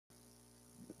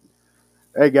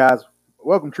Hey guys,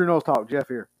 welcome to True Knowles Talk. Jeff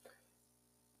here.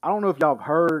 I don't know if y'all have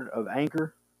heard of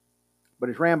Anchor, but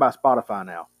it's ran by Spotify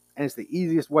now, and it's the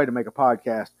easiest way to make a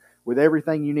podcast with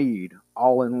everything you need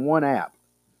all in one app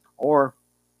or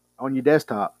on your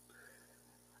desktop.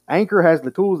 Anchor has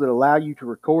the tools that allow you to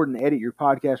record and edit your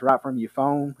podcast right from your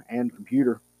phone and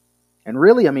computer. And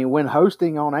really, when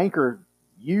hosting on Anchor,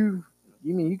 you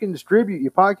can distribute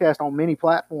your podcast on many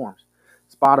platforms: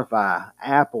 Spotify,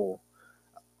 Apple.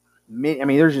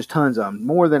 There's just tons of them,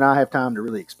 more than I have time to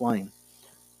really explain.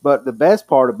 But the best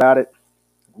part about it,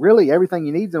 really everything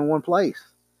you need is in one place,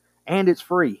 and it's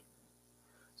free.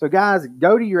 So guys,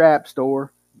 go to your app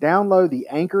store, download the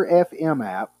Anchor FM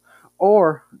app,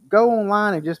 or go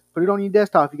online and just put it on your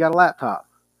desktop if you got a laptop.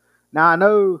 Now I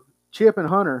know Chip and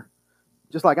Hunter,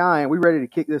 just like I am, we ready to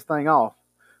kick this thing off.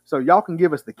 So y'all can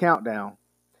give us the countdown,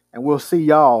 and we'll see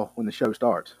y'all when the show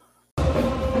starts.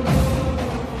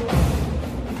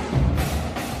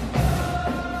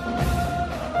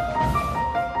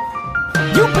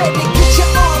 You better get your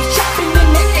arms chopping in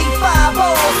the 850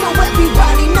 so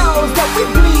everybody knows that we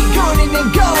bleed gurning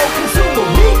and gold. Consumer,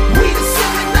 we the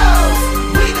Seminoles,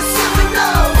 we the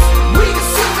Seminoles, we the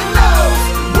Seminoles,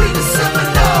 we the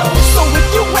Seminoles. So if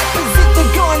you represent the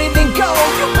garnet and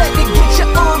gold, you better get your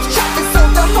arms chopping so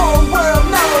the whole world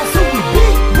knows who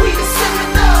we the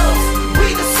Seminoles, we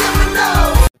the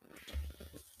Seminoles.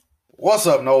 What's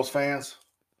up, Knowles fans?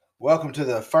 Welcome to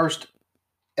the first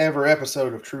ever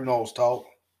episode of True Knowles Talk.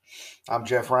 I'm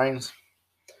Jeff Raines.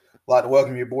 I'd like to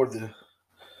welcome you aboard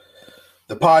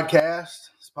the podcast.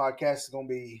 This podcast is going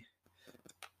to be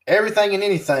everything and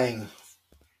anything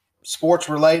sports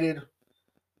related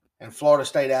and Florida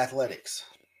State athletics.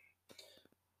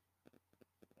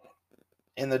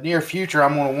 In the near future,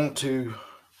 I'm going to want to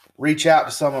reach out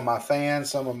to some of my fans,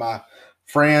 some of my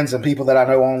friends and people that I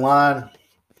know online,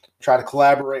 try to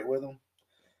collaborate with them.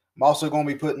 I'm also going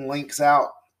to be putting links out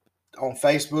on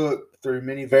Facebook through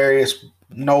many various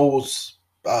Knowles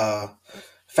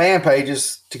fan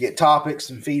pages to get topics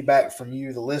and feedback from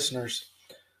you, the listeners.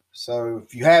 So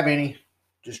if you have any,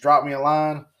 just drop me a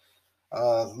line,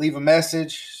 leave a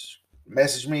message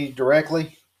me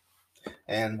directly,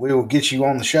 and we will get you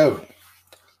on the show.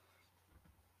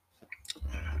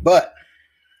 But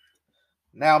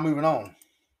now moving on.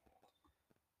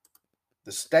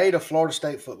 The state of Florida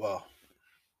State football.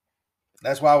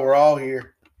 That's why we're all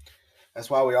here. That's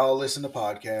why we all listen to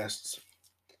podcasts.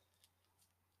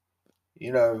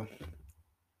 You know,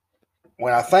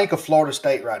 when I think of Florida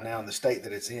State right now and the state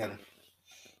that it's in,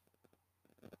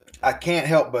 I can't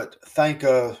help but think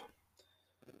of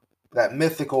that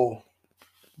mythical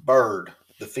bird,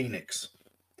 the phoenix.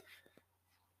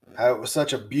 How it was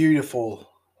such a beautiful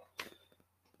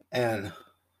and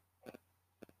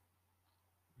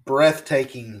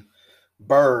breathtaking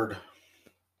bird.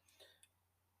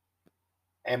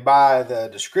 And by the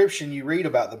description you read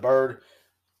about the bird,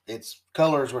 its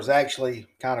colors was actually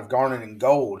kind of garnet and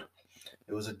gold.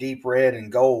 It was a deep red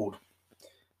and gold.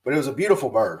 But it was a beautiful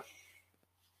bird.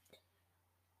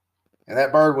 And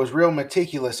that bird was real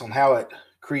meticulous on how it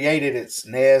created its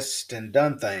nest and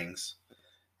done things.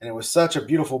 And it was such a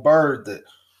beautiful bird that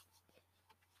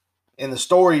in the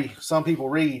story, some people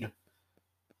read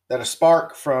that a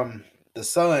spark from the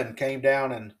sun came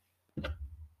down and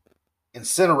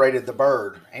incinerated the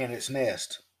bird and its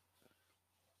nest.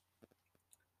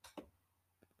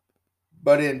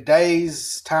 But in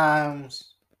days,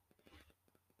 times,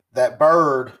 that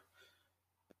bird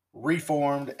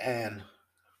reformed and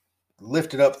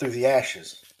lifted up through the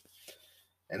ashes.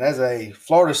 And as a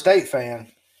Florida State fan,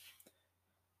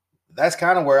 that's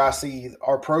kind of where I see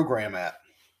our program at.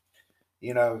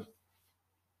 You know,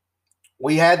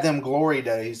 we had them glory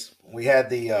days. We had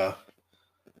the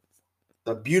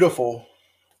beautiful,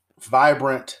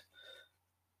 vibrant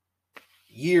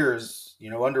years,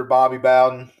 under Bobby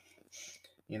Bowden,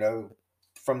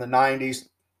 from the 90s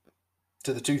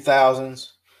to the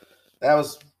 2000s. That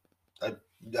was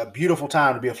a beautiful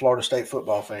time to be a Florida State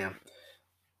football fan.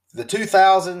 The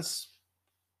 2000s,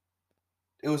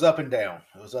 it was up and down.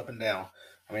 It was up and down.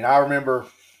 I remember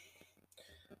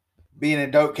being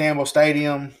in Doak Campbell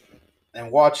Stadium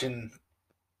and watching,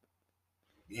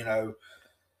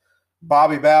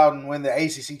 Bobby Bowden win the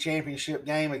ACC championship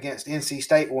game against NC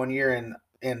State one year in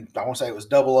I want to say it was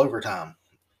double overtime.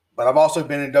 But I've also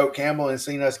been in Doak Campbell and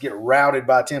seen us get routed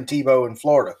by Tim Tebow in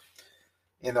Florida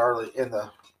in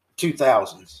the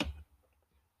 2000s.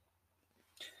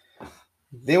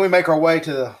 Then we make our way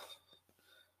to the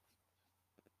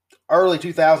early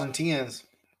 2010s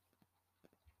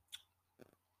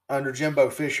under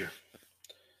Jimbo Fisher.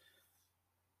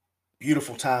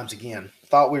 Beautiful times again.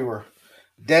 Thought we were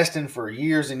destined for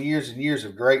years and years and years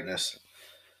of greatness.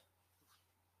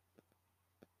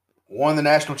 Won the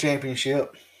national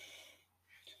championship.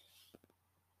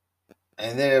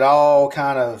 And then it all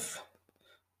kind of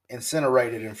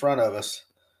incinerated in front of us.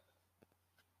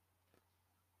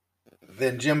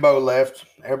 Then Jimbo left.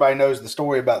 Everybody knows the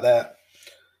story about that.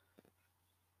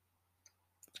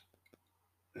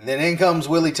 Then in comes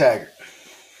Willie Taggart.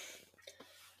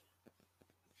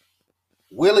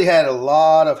 Willie had a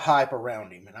lot of hype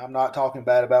around him, and I'm not talking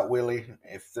bad about Willie.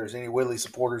 If there's any Willie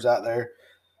supporters out there,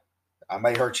 I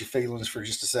may hurt your feelings for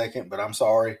just a second, but I'm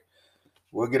sorry.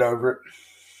 We'll get over it.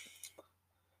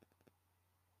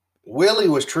 Willie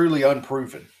was truly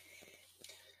unproven.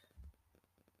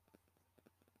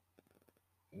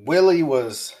 Willie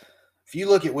was, if you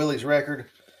look at Willie's record,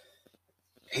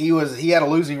 he had a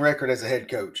losing record as a head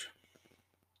coach.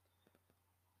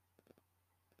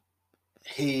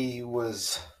 He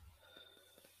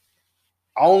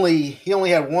only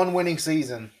had one winning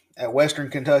season at Western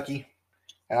Kentucky,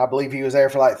 and I believe he was there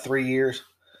for like 3 years.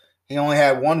 He only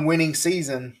had one winning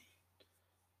season,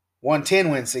 one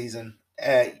 10-win season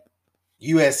at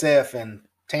USF in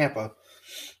Tampa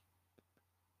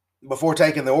before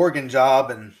taking the Oregon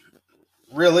job. And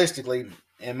realistically,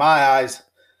 in my eyes,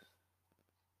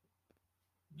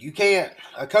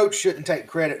 a coach shouldn't take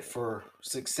credit for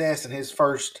success in his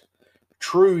first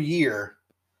true year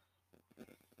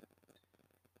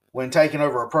when taking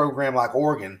over a program like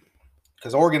Oregon,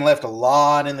 because Oregon left a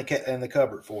lot in the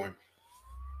cupboard for him.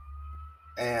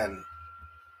 And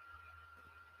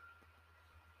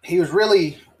he was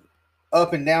really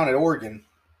up and down at Oregon.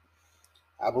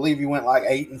 I believe he went like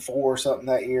 8-4 or something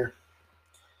that year.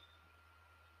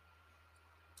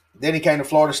 Then he came to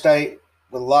Florida State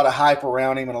with a lot of hype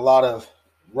around him and a lot of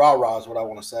rah-rah is what I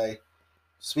want to say.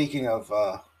 Speaking of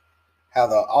how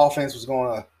the offense was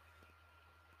going to,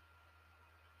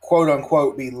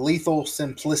 quote-unquote, be lethal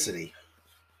simplicity.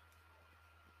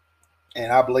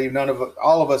 And I believe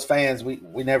all of us fans, we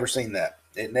never seen that.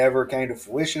 It never came to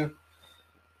fruition.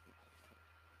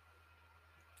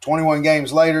 21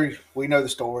 games later, we know the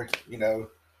story. You know,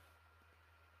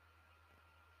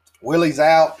 Willie's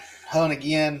out, Hunt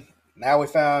again. Now we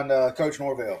found Coach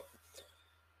Norvell.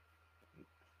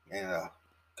 And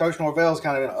Coach Norvell's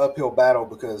kind of in an uphill battle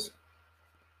because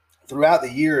throughout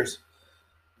the years,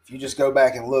 if you just go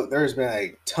back and look, there's been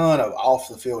a ton of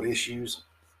off-the-field issues,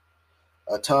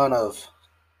 a ton of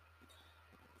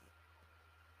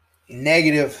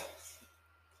negative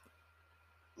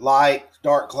light,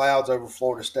 dark clouds over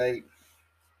Florida State.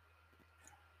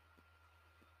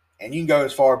 And you can go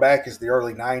as far back as the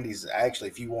early 90s, actually,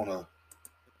 if you want to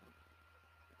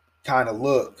kind of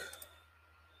look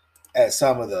at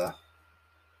some of the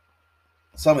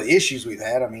issues we've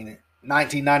had. I mean, in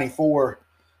 1994,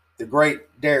 the great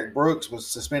Derek Brooks was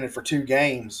suspended for 2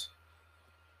 games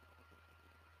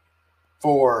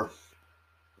for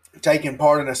taking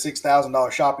part in a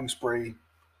 $6,000 shopping spree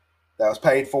that was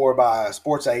paid for by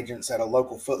sports agents at a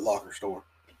local Foot Locker store.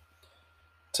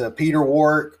 To Peter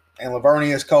Warwick and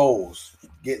Lavernius Coles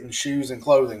getting shoes and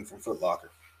clothing from Foot Locker.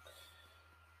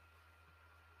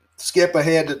 Skip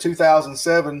ahead to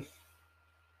 2007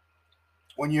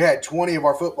 when you had 20 of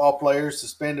our football players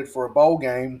suspended for a bowl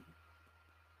game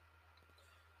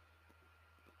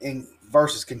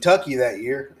versus Kentucky that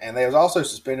year, and they was also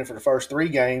suspended for the first 3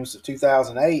 games of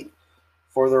 2008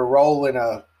 for their role in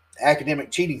a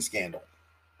academic cheating scandal.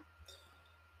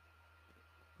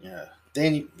 Yeah.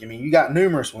 Then, you got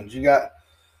numerous ones. You got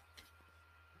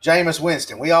Jameis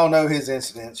Winston. We all know his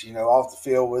incidents, off the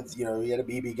field with, he had a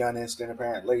BB gun incident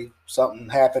apparently. Something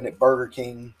happened at Burger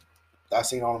King I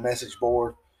seen on a message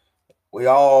board. We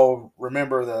all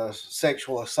remember the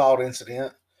sexual assault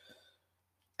incident,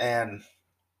 and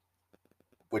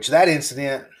which that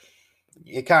incident,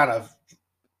 it kind of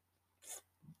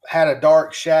had a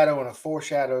dark shadow and a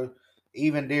foreshadow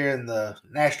even during the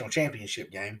national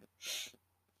championship game.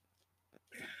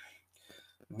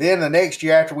 Then the next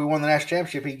year after we won the national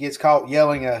championship, he gets caught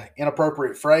yelling an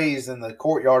inappropriate phrase in the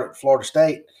courtyard at Florida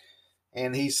State,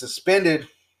 and he's suspended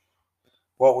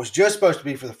what was just supposed to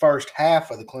be for the first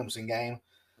half of the Clemson game,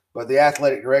 but the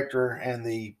athletic director and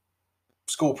the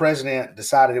school president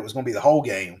decided it was going to be the whole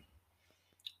game.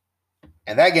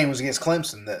 And that game was against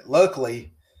Clemson that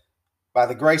luckily, by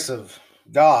the grace of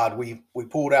God, we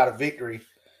pulled out a victory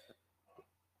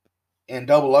in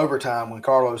double overtime when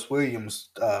Carlos Williams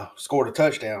scored a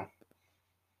touchdown.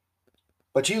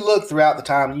 But you look throughout the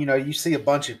time, you see a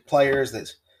bunch of players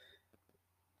that's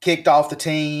kicked off the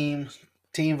team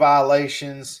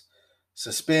violations,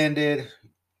 suspended.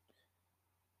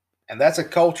 And that's a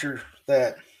culture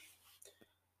that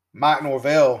Mike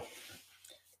Norvell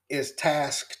is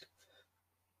tasked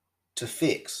to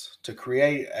fix, to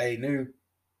create a new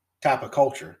type of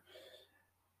culture.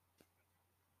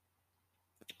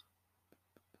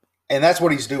 And that's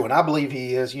what he's doing. I believe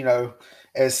he is,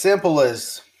 as simple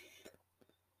as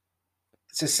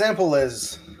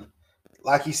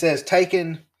like he says,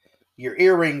 taking your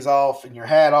earrings off and your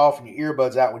hat off and your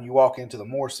earbuds out when you walk into the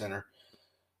Moore Center.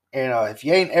 And if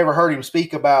you ain't ever heard him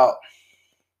speak about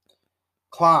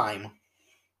climb,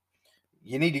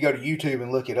 you need to go to YouTube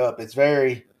and look it up. It's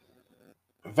very,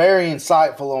 very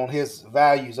insightful on his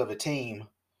values of a team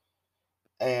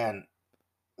and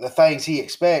the things he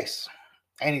expects.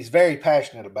 And he's very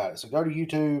passionate about it. So go to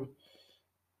YouTube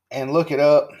and look it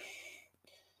up.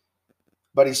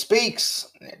 But he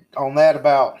speaks on that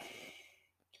about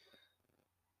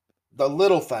the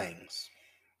little things.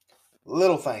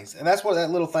 Little things. And that's what that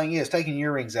little thing is, taking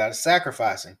your earrings out. It's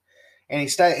sacrificing. And he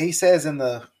says in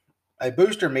a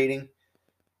booster meeting,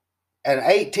 an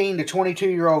 18 to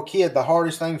 22-year-old kid, the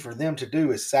hardest thing for them to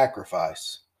do is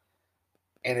sacrifice.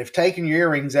 And if taking your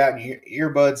earrings out and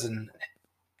your earbuds and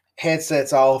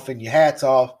headsets off and your hats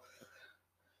off,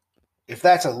 if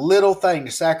that's a little thing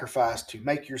to sacrifice to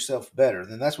make yourself better,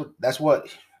 then that's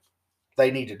what they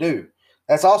need to do.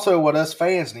 That's also what us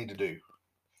fans need to do.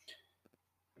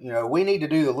 We need to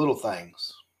do the little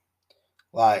things,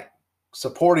 like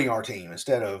supporting our team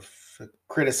instead of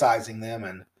criticizing them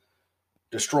and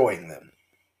destroying them.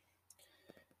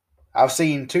 I've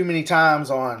seen too many times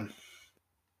on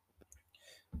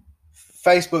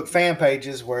Facebook fan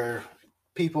pages where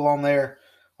people on there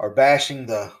are bashing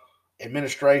the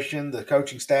administration, the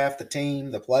coaching staff, the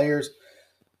team, the players.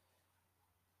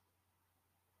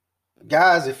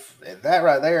 Guys, if that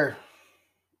right there,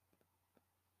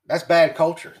 that's bad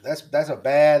culture. That's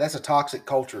a toxic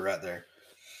culture right there.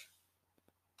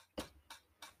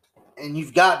 And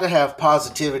you've got to have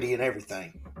positivity in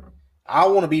everything. I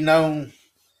want to be known,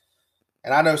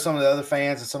 and I know some of the other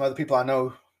fans and some other people I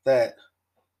know that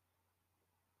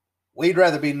we'd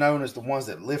rather be known as the ones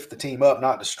that lift the team up,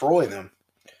 not destroy them,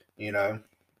 And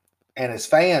as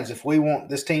fans, if we want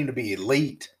this team to be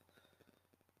elite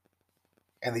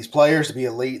and these players to be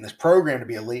elite and this program to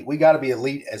be elite, we got to be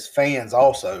elite as fans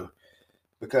also.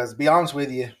 Because to be honest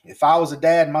with you, if I was a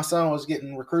dad and my son was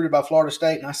getting recruited by Florida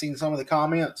State and I seen some of the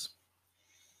comments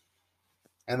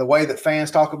and the way that fans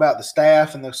talk about the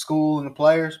staff and the school and the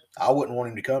players, I wouldn't want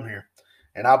him to come here.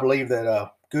 And I believe that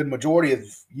a good majority of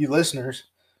you listeners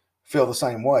feel the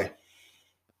same way.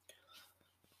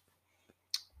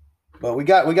 But we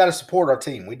got to support our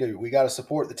team. We do. We got to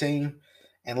support the team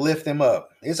and lift them up.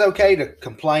 It's okay to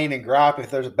complain and gripe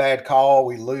if there's a bad call,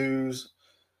 we lose.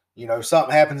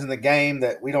 Something happens in the game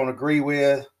that we don't agree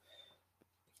with.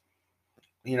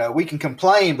 We can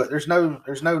complain, but there's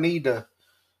no need to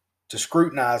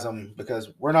scrutinize them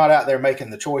because we're not out there making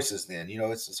the choices then.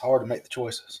 It's hard to make the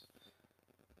choices.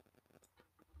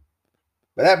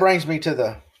 But that brings me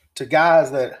to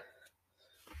guys that,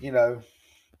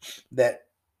 that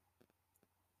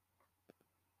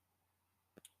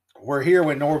were here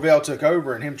when Norvell took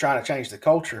over and him trying to change the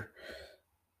culture.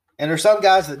 And there's some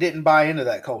guys that didn't buy into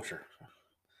that culture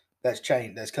that's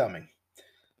coming.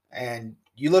 And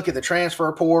you look at the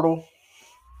transfer portal,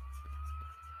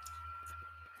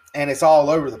 and it's all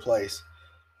over the place.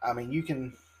 I mean, you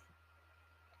can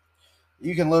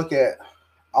look at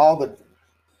all the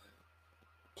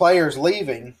players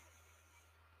leaving,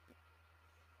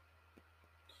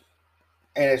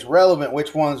 and it's relevant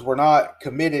which ones were not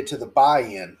committed to the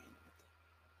buy-in.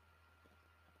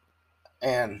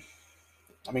 And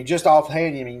I mean, just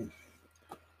offhand,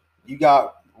 you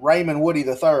got Raymond Woody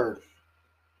III.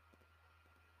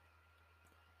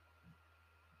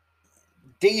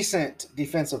 Decent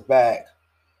defensive back.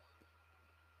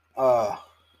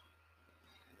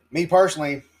 Me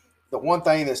personally, the one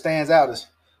thing that stands out is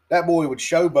that boy would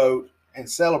showboat and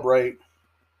celebrate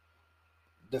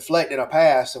deflecting a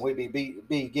pass, and we'd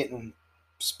be getting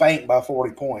spanked by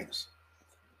 40 points.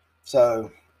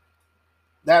 So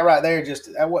that right there,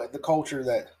 just that what the culture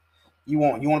that you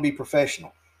want. You want to be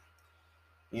professional.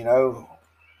 You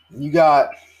got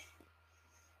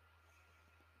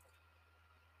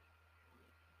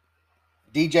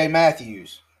DJ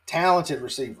Matthews, talented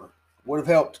receiver, would have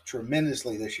helped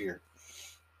tremendously this year.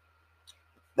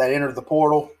 That entered the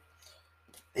portal.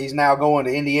 He's now going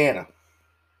to Indiana.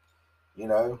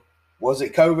 Was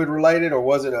it COVID related or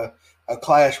was it a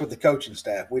clash with the coaching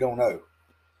staff? We don't know.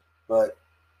 But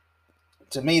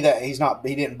to me, that he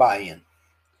didn't buy in.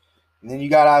 And then you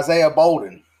got Isaiah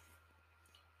Bolden,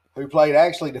 who played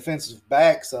actually defensive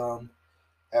back some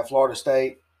at Florida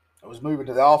State, was moving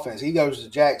to the offense. He goes to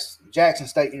Jackson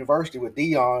State University with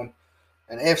Dion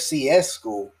an FCS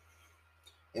school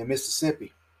in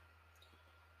Mississippi.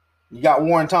 You got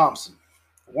Warren Thompson.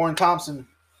 Warren Thompson,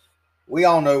 we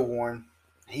all know Warren.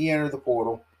 He entered the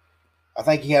portal. I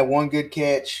think he had one good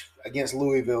catch against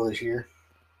Louisville this year.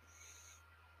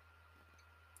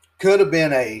 Could have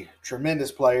been a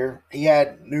tremendous player. He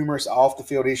had numerous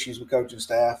off-the-field issues with coaching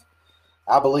staff.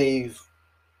 I believe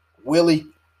Willie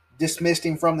dismissed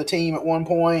him from the team at one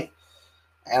point,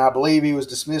 and I believe he was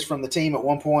dismissed from the team at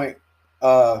one point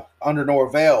under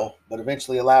Norvell, but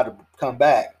eventually allowed to come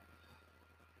back.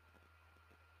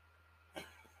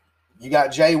 You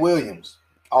got Jay Williams,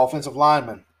 offensive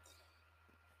lineman.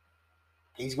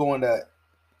 He's going to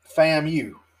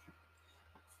FAMU.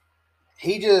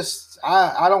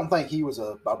 I don't think he was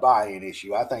a buy-in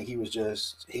issue. I think he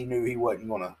knew he wasn't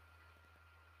going to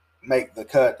make the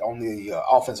cut on the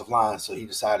offensive line, so he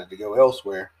decided to go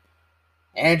elsewhere.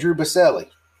 Andrew Baselli,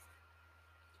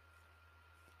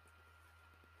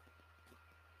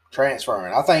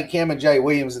 transferring. I think him and Jay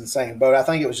Williams in the same boat. I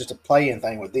think it was just a playing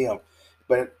thing with them.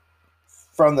 But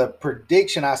from the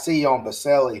prediction I see on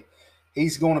Baselli,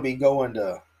 he's going to be going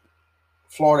to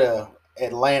Florida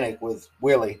Atlantic with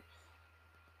Willie.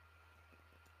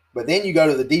 But then you go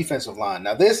to the defensive line.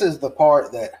 Now, this is the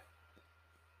part that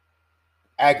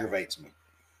aggravates me,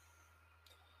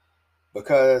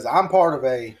 because I'm part of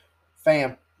a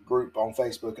fan group on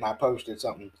Facebook, and I posted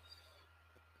something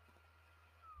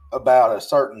about a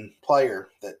certain player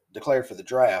that declared for the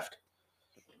draft,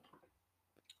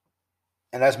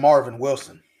 and that's Marvin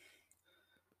Wilson.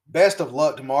 Best of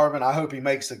luck to Marvin. I hope he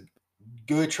makes a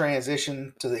good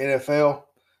transition to the NFL,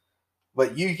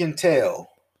 but you can tell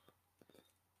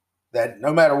that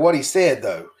no matter what he said,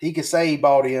 though, he could say he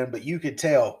bought in, but you could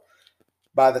tell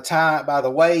by the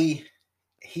way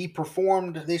he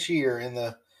performed this year in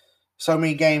the so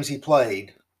many games he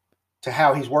played to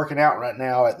how he's working out right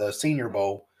now at the Senior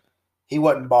Bowl, he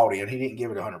wasn't bought in. He didn't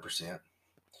give it 100%.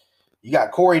 You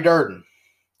got Corey Durden.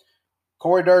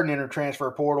 Corey Durden entered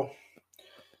transfer portal.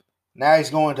 Now he's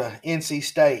going to NC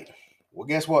State. Well,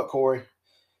 guess what, Corey?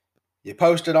 You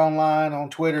posted online on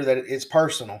Twitter that it's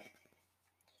personal.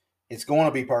 It's going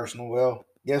to be personal. Well,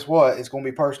 guess what? It's going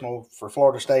to be personal for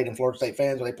Florida State and Florida State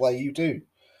fans when they play you too.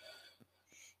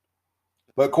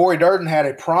 But Corey Durden had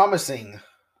a promising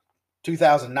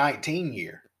 2019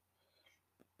 year.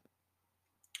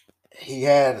 He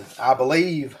had, I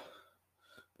believe,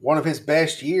 one of his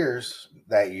best years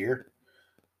that year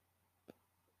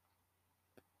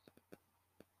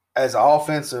as an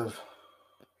offensive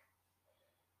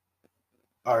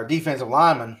or defensive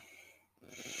lineman,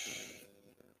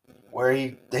 where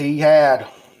he had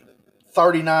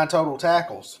 39 total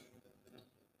tackles,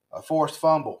 a forced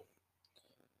fumble.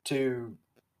 To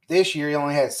this year, he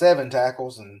only had 7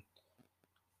 tackles and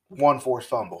 1 forced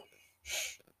fumble.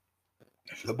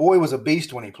 The boy was a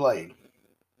beast when he played,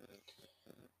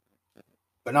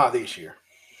 but not this year.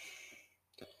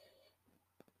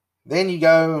 Then you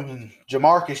go, and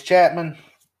Jamarcus Chapman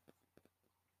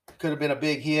could have been a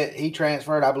big hit. He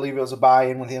transferred. I believe it was a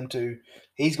buy-in with him too.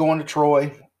 He's going to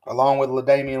Troy along with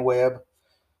LaDamian Webb.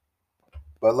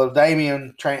 But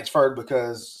LaDamian transferred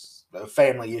because of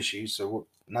family issues, so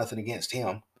nothing against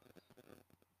him.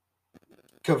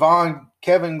 Kevon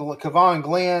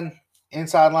Glenn,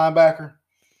 inside linebacker.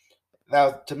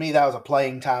 To me, that was a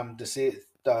playing time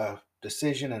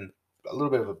decision and a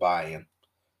little bit of a buy-in.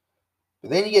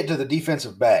 But then you get to the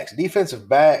defensive backs. Defensive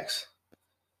backs,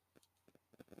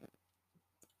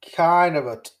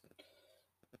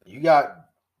 you got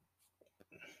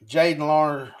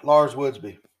Jaden Lars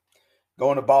Woodsby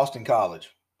going to Boston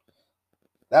College.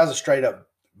 That was a straight-up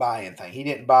buy-in thing. He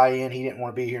didn't buy in. He didn't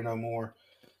want to be here no more.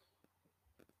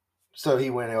 So he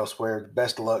went elsewhere.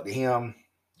 Best of luck to him.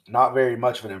 Not very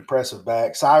much of an impressive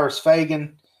back. Cyrus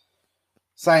Fagan,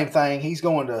 same thing. He's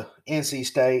going to NC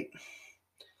State.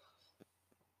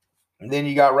 And then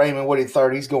you got Raymond Woody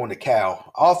III. He's going to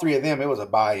Cal. All 3 of them, it was a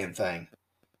buy-in thing.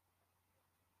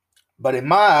 But in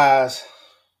my eyes,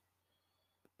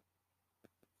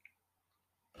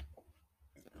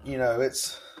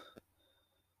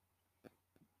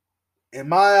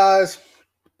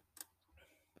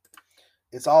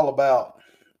 it's all about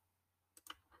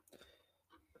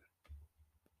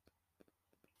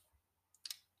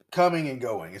coming and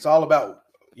going. It's all about,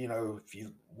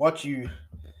 what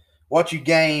you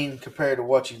gain compared to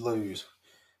what you lose.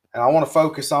 And I want to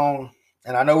focus on,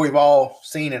 and I know we've all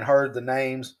seen and heard the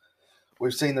names.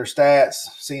 We've seen their stats,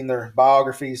 seen their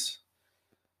biographies,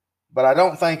 but I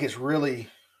don't think it's really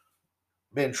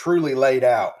been truly laid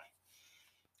out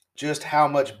just how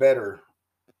much better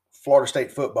Florida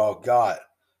State football got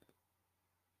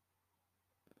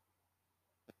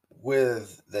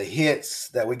with the hits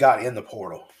that we got in the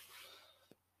portal.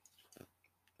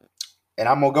 And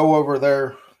I'm going to go over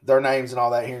their names and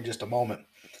all that here in just a moment.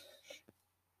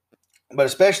 But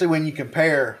especially when you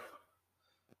compare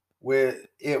with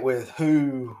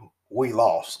who we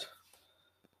lost.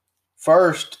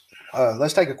 First,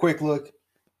 let's take a quick look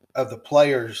of the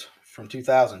players from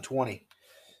 2020.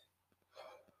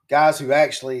 Guys who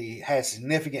actually had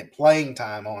significant playing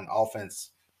time on offense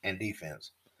and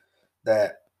defense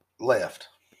that left.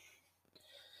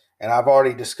 And I've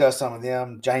already discussed some of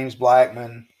them. James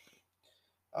Blackman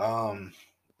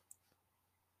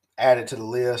added to the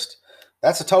list.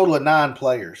 That's a total of 9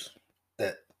 players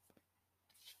that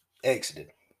exited.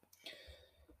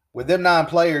 With them 9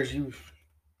 players, you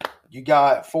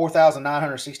got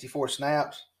 4,964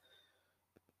 snaps,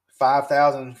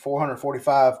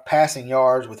 5,445 passing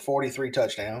yards with 43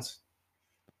 touchdowns,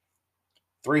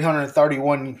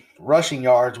 331 rushing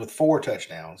yards with 4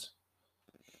 touchdowns.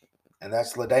 And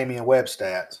that's LaDamian Webb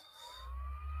stats.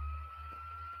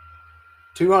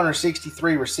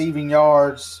 263 receiving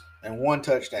yards and 1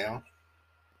 touchdown.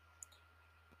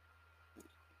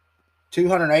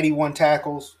 281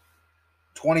 tackles,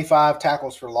 25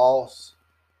 tackles for loss,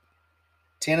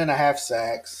 10.5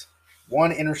 sacks,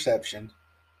 1 interception.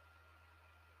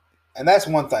 And that's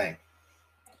one thing.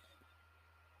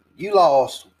 You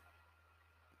lost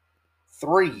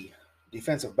 3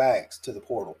 defensive backs to the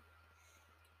portal.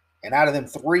 And out of them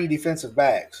 3 defensive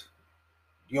backs,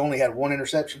 you only had 1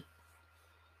 interception.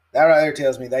 That right there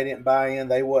tells me they didn't buy in.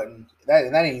 They wasn't that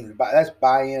ain't even that's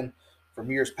buy-in from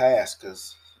years past,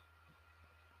 because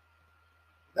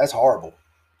that's horrible.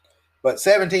 But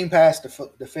 17 pass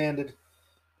defended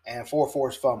and 4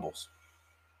 forced fumbles.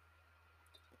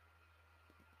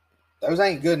 Those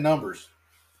ain't good numbers.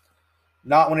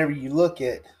 Not whenever you look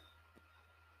at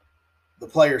the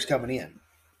players coming in.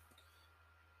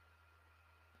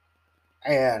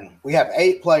 And we have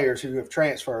 8 players who have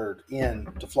transferred in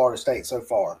to Florida State so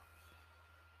far.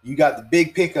 You got the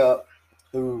big pickup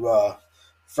who,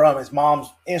 from his mom's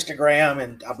Instagram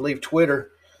and I believe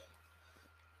Twitter,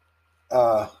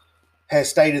 has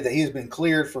stated that he has been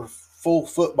cleared for full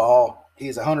football. He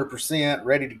is 100%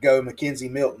 ready to go. Mackenzie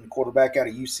Milton, quarterback out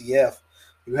of UCF,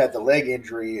 who had the leg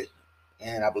injury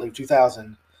in, I believe,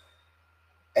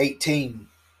 2018.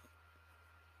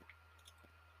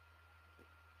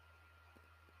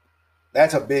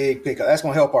 That's a big pickup. That's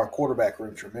going to help our quarterback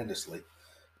room tremendously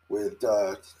with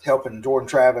helping Jordan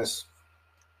Travis,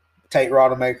 Tate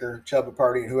Rodemaker, Chubba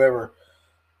Purdy, and whoever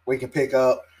we can pick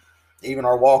up, even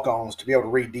our walk-ons, to be able to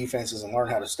read defenses and learn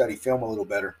how to study film a little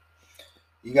better.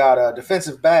 You got a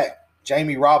defensive back,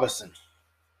 Jamie Robinson,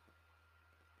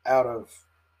 out of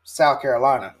South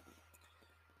Carolina.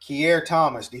 Kier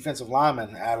Thomas, defensive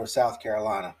lineman out of South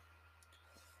Carolina.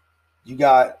 You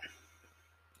got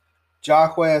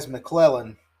Jaquez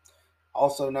McClellan,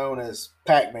 also known as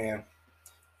Pac-Man,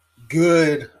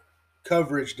 good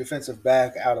coverage defensive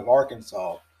back out of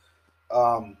Arkansas.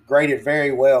 Graded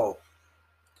very well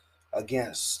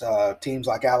against teams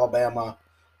like Alabama,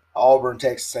 Auburn,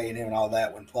 Texas A&M, and all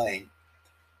that when playing.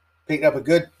 Picked up a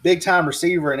good big-time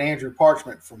receiver in Andrew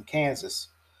Parchment from Kansas.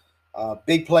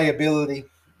 Big playability.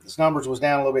 His numbers was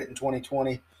down a little bit in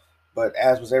 2020, but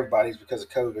as was everybody's because of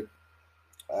COVID.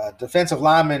 Defensive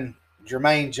lineman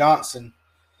Jermaine Johnson.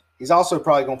 He's also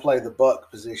probably going to play the buck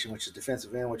position, which is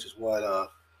defensive end, which is what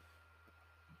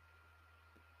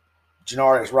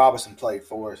Janarius Robinson played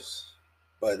for us.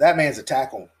 But that man's a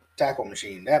tackle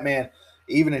machine. That man,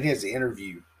 even in his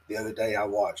interview the other day I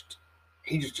watched,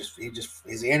 he just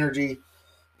his energy,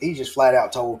 he just flat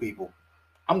out told people,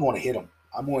 I'm going to hit him.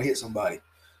 I'm going to hit somebody.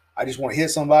 I just want to hit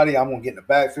somebody. I'm going to get in the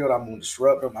backfield. I'm going to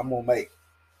disrupt them. I'm going to make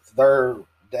their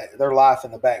life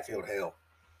in the backfield hell,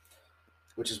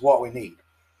 which is what we need.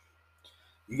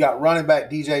 You got running back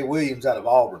DJ Williams out of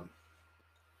Auburn.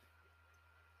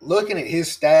 Looking at his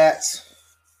stats,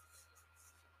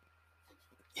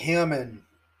 him and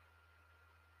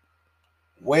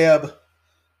Webb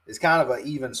is kind of an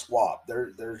even swap.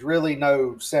 There's really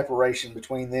no separation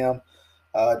between them.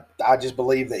 I just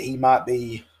believe that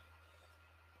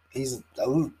he's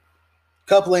a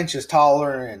couple inches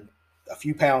taller and a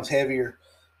few pounds heavier.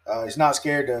 He's not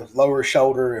scared to lower his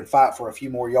shoulder and fight for a few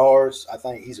more yards. I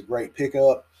think he's a great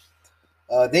pickup.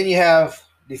 Then you have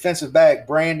defensive back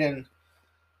Brandon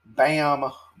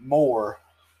Bam Moore.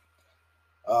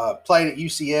 Played at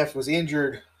UCF, was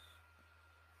injured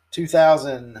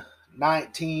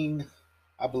 2019,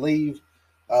 I believe.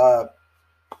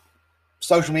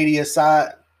 Social media,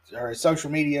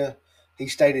 he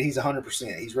stated he's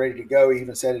 100%. He's ready to go. He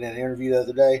even said it in an interview the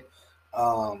other day.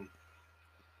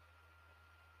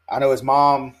 I know his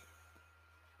mom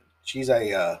She's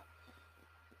a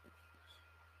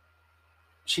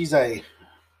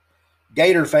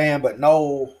Gator fan, but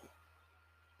no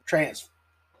transfer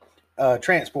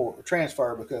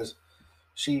because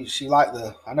she liked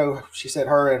I know she said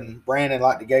her and Brandon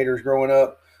liked the Gators growing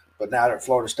up, but now they're at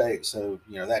Florida State, so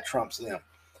that trumps them.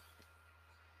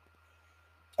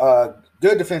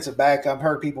 Good defensive back. I've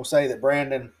heard people say that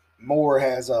Brandon Moore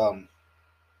has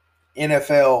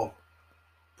NFL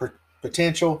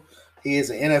potential. He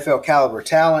is an NFL caliber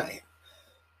talent.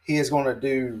 He is going to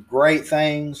do great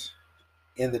things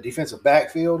in the defensive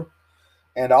backfield.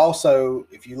 And also,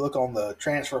 if you look on the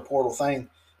transfer portal thing,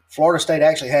 Florida State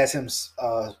actually has him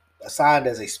assigned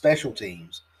as a special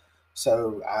teams.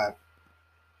 So I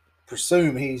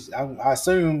assume he's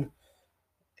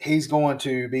going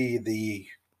to be the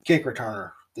kick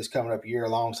returner this coming up year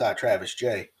alongside Travis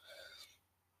Jay.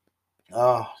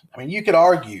 You could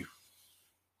argue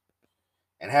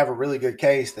and have a really good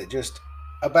case that just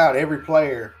about every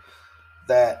player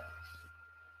that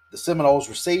the Seminoles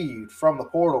received from the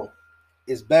portal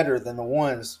is better than the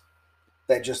ones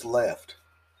that just left.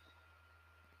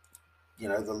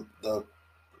 The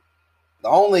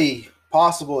only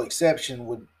possible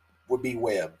exception would be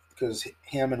Webb, because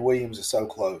him and Williams are so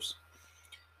close.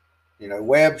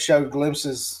 Webb showed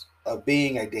glimpses of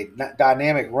being a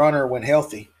dynamic runner when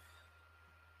healthy.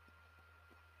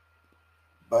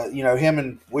 But, him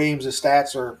and Williams'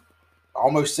 stats are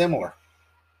almost similar.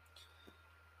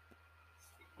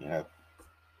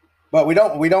 But we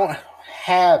don't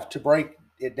have to break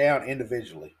it down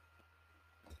individually.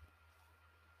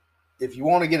 If you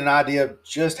want to get an idea of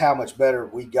just how much better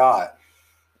we got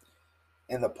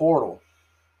in the portal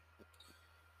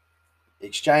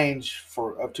exchange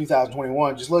of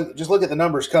 2021, just look at the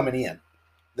numbers coming in.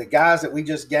 The guys that we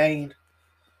just gained,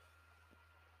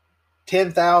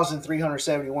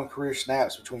 10,371 career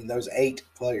snaps between those 8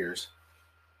 players,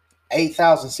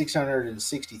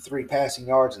 8,663 passing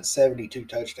yards and 72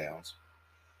 touchdowns,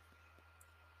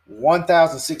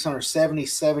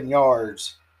 1,677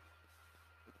 yards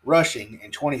rushing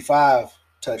and 25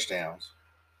 touchdowns,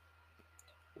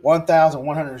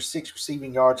 1,106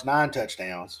 receiving yards, 9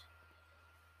 touchdowns,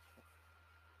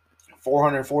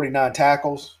 449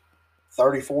 tackles,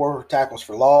 34 tackles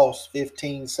for loss,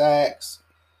 15 sacks,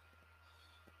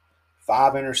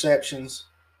 5 interceptions,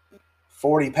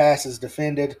 40 passes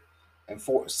defended, and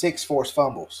 6 forced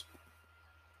fumbles.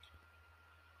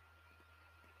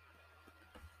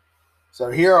 So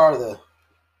here are the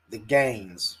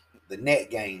gains, the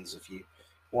net gains, if you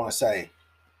want to say.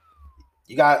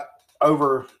 You got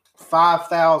over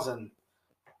 5,000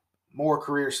 more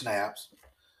career snaps,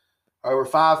 over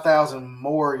 5,000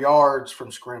 more yards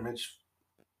from scrimmage,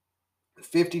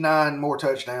 59 more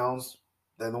touchdowns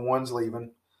than the ones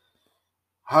leaving,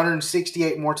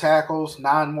 168 more tackles,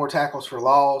 9 more tackles for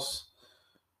loss,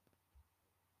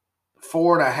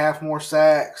 4.5 more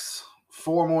sacks,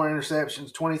 4 more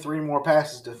interceptions, 23 more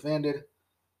passes defended,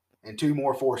 and 2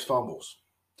 more forced fumbles.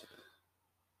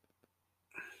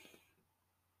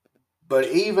 But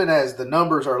even as the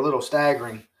numbers are a little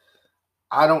staggering,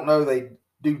 I don't know they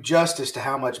do justice to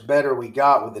how much better we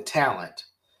got with the talent.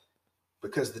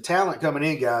 Because the talent coming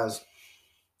in, guys,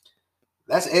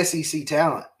 that's SEC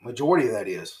talent. Majority of that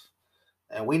is.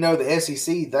 And we know the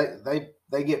SEC,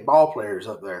 they get ball players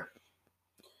up there.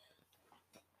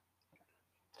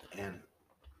 And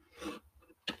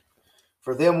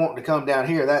for them wanting to come down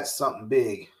here, that's something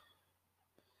big.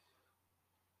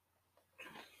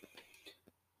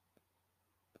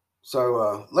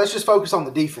 So let's just focus on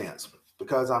the defense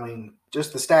because,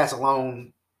 just the stats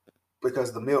alone, because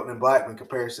of the Milton and Blackman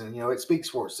comparison, it speaks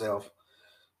for itself.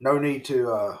 No need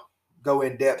to go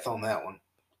in depth on that one.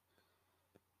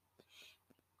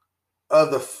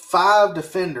 Of the 5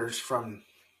 defenders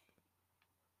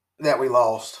that we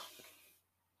lost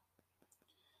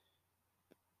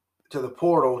to the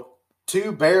portal,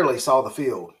 2 barely saw the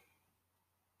field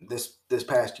this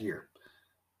past year.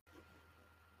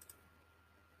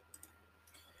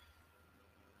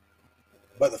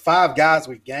 But the 5 guys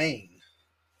we gained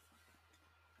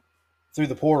through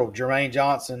the portal, Jermaine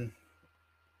Johnson,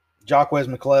 Jacquez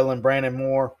McClellan, Brandon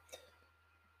Moore,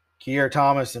 Kier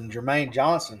Thomas, and Jermaine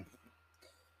Johnson,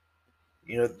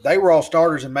 they were all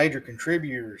starters and major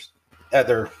contributors at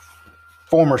their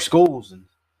former schools. And,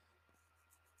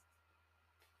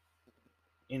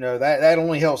 that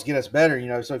only helps get us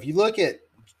better, So if you look at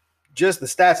just the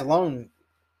stats alone,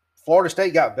 Florida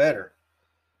State got better.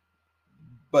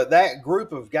 But that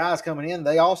group of guys coming in,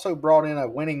 they also brought in a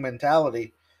winning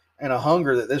mentality and a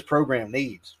hunger that this program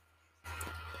needs.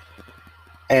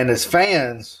 And as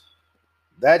fans,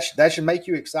 that should make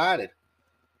you excited.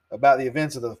 about the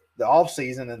events of the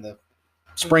offseason and the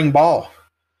spring ball.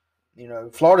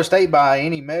 Florida State, by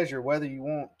any measure, whether you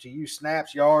want to use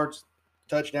snaps, yards,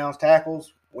 touchdowns,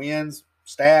 tackles, wins,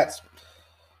 stats,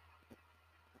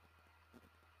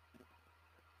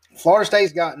 Florida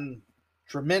State's gotten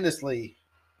tremendously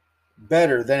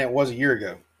better than it was a year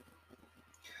ago.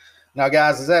 Now,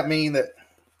 guys, does that mean that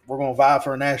we're going to vie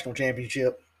for a national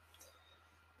championship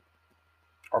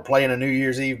or play in a New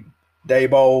Year's Eve Day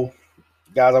Bowl?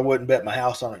 Guys, I wouldn't bet my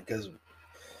house on it, because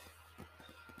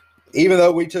even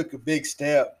though we took a big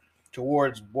step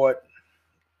towards what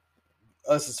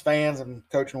us as fans and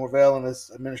Coach Norvell and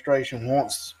this administration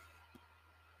wants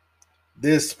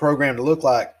this program to look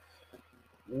like,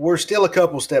 we're still a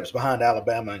couple steps behind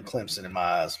Alabama and Clemson in my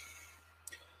eyes.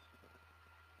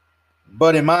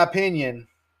 But in my opinion,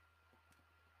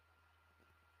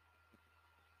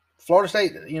 Florida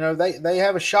State, they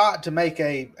have a shot to make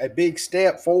a big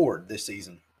step forward this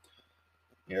season.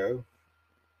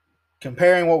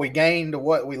 Comparing what we gained to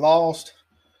what we lost,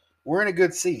 we're in a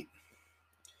good seat.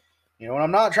 And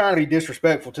I'm not trying to be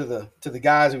disrespectful to the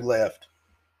guys who left,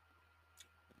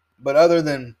 but other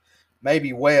than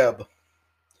maybe Webb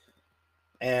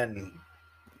and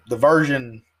the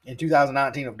version in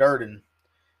 2019 of Durden,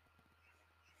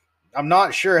 I'm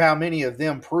not sure how many of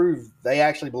them proved they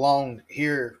actually belonged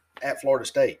here at Florida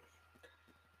State.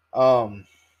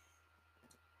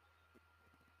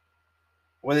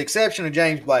 With the exception of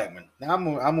James Blackman. Now, I'm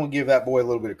going to give that boy a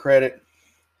little bit of credit.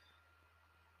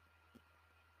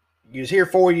 He was here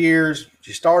 4 years.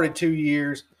 He started 2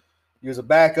 years. He was a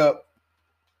backup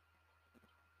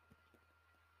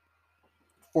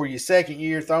for your second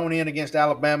year, thrown in against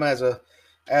Alabama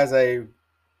as a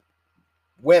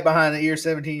wet behind the ear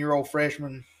 17-year-old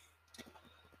freshman.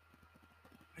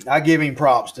 I give him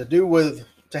props to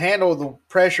handle the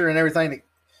pressure and everything that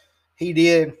he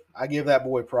did. I give that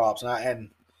boy props, and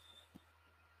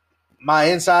my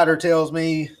insider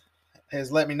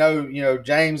has let me know,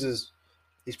 James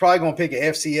he's probably going to pick an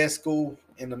FCS school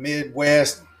in the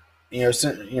Midwest,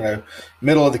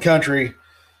 middle of the country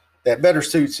that better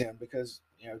suits him, because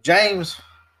James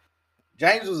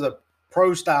was a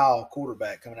pro-style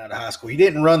quarterback coming out of high school. He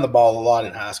didn't run the ball a lot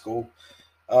in high school.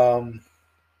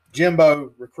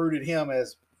 Jimbo recruited him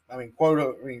as, quote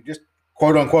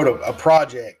unquote, a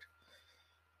project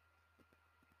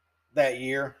that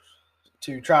year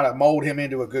to try to mold him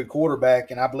into a good quarterback.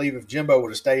 And I believe if Jimbo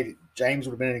would have stayed, James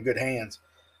would have been in good hands.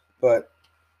 But,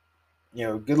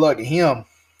 good luck to him.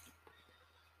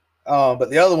 But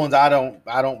the other ones, I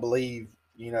don't believe,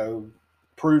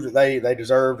 proved that they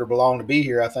deserved or belonged to be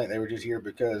here. I think they were just here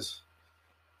because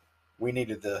we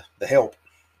needed the help.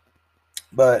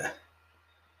 But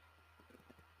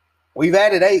we've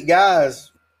added 8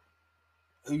 guys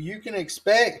who you can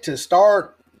expect to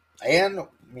start and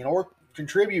or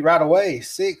contribute right away.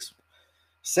 6,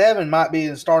 7 might be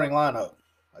in the starting lineup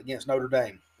against Notre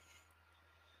Dame.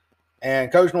 And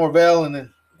Coach Norvell and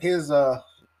his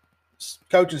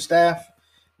coaching staff,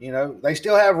 they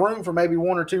still have room for maybe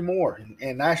 1 or 2 more.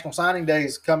 And National Signing Day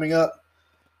is coming up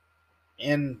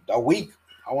in a week.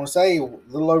 I want to say a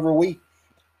little over a week.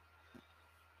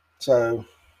 So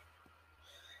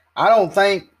I don't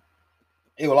think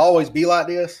it will always be like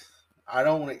this. I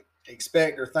don't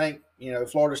expect or think,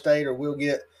 Florida State or we'll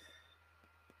get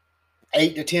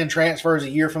 8 to 10 transfers a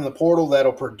year from the portal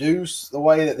that'll produce the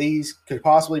way that these could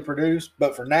possibly produce.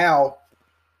 But for now,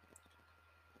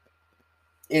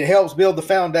 it helps build the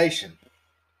foundation,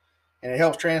 and it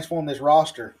helps transform this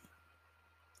roster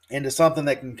into something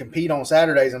that can compete on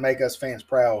Saturdays and make us fans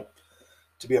proud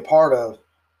to be a part of.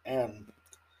 And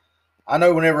I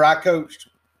know whenever I coached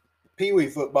Pee Wee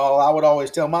football, I would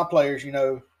always tell my players,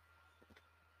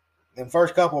 them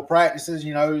first couple of practices,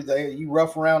 you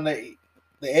rough around the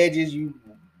edges, you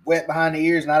wet behind the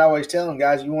ears, and I'd always tell them,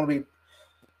 guys, you want to be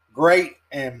great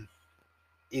and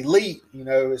elite.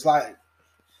 It's like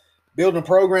building a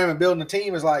program and building a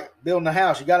team is like building a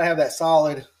house. You got to have that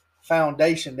solid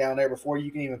foundation down there before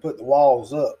you can even put the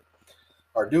walls up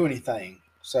or do anything.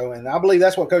 So, and I believe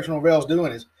that's what Coach Norvell's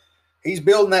doing, is he's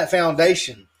building that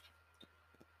foundation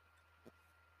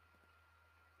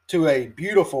to a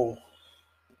beautiful,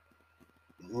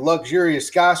 luxurious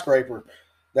skyscraper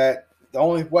that the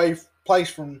only place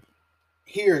from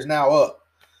here is now up.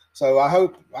 So I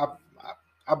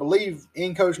believe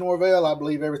in Coach Norvell. I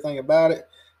believe everything about it.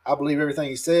 I believe everything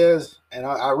he says, and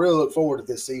I really look forward to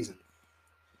this season.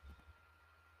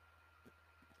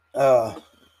 With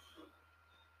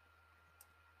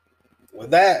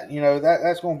that,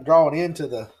 that's going to draw it into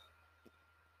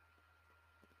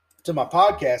my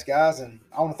podcast, guys, and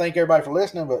I want to thank everybody for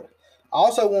listening, but I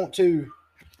also want to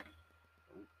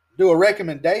do a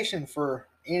recommendation for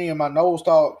any of my Knowles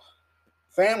Talk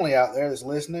family out there that's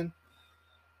listening.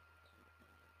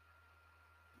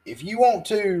 If you want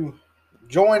to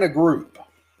join a group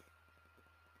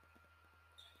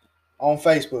on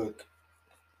Facebook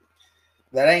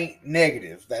that ain't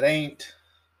negative, that ain't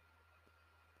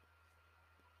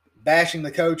bashing the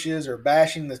coaches or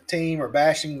bashing the team or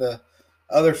bashing the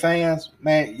other fans,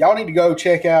 man, y'all need to go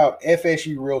check out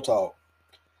FSU Real Talk.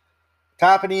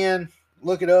 Type it in,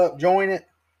 look it up, join it.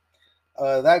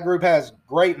 That group has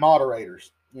great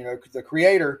moderators. You know, the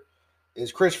creator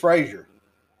is Chris Frazier.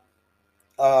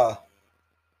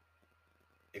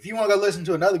 If you want to go listen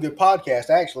to another good podcast,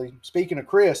 actually, speaking of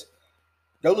Chris,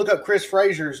 go look up Chris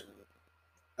Frazier's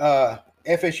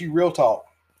FSU Real Talk.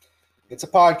 It's a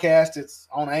podcast. It's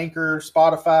on Anchor,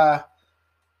 Spotify,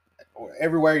 or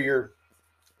everywhere you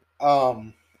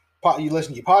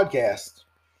listen to your podcasts.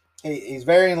 He's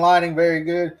very enlightening, very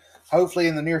good. Hopefully,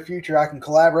 in the near future, I can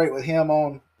collaborate with him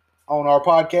on our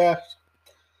podcast.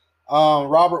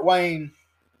 Robert Wayne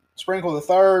Sprinkle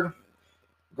III,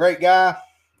 great guy.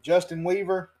 Justin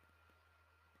Weaver,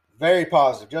 very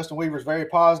positive. Justin Weaver's very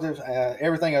positive.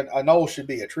 Everything a Knowles should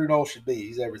be, a true Knowles should be.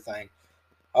 He's everything.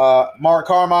 Mark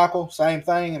Carmichael, same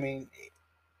thing. I mean,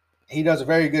 he does a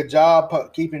very good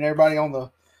job keeping everybody on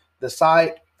the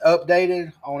site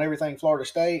updated on everything Florida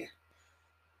State.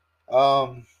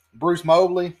 Bruce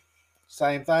Mobley,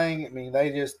 same thing. I mean, they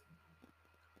just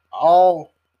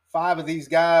all 5 of these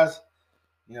guys,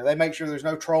 you know, they make sure there's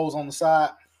no trolls on the site.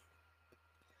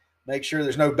 Make sure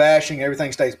there's no bashing.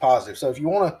 Everything stays positive. So if you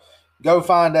want to go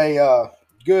find a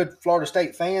good Florida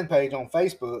State fan page on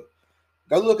Facebook,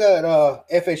 go look at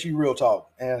FSU Real Talk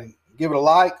and give it a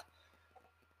like.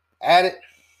 Add it.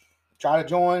 Try to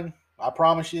join. I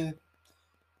promise you,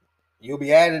 you'll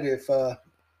be added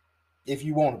if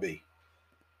you want to be.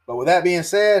 But with that being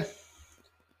said,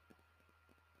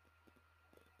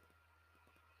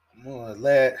 I'm going to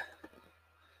let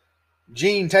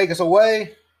Gene take us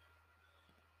away.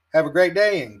 Have a great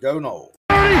day and go Knowles.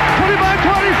 30, 25,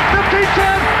 20, 15,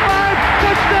 10, 5,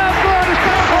 touchdown, Florida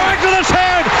State. Right to the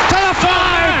 10, to the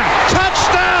 5,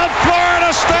 touchdown,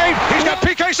 Florida State. He's got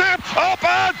PK Sam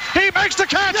open. He makes the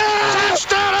catch.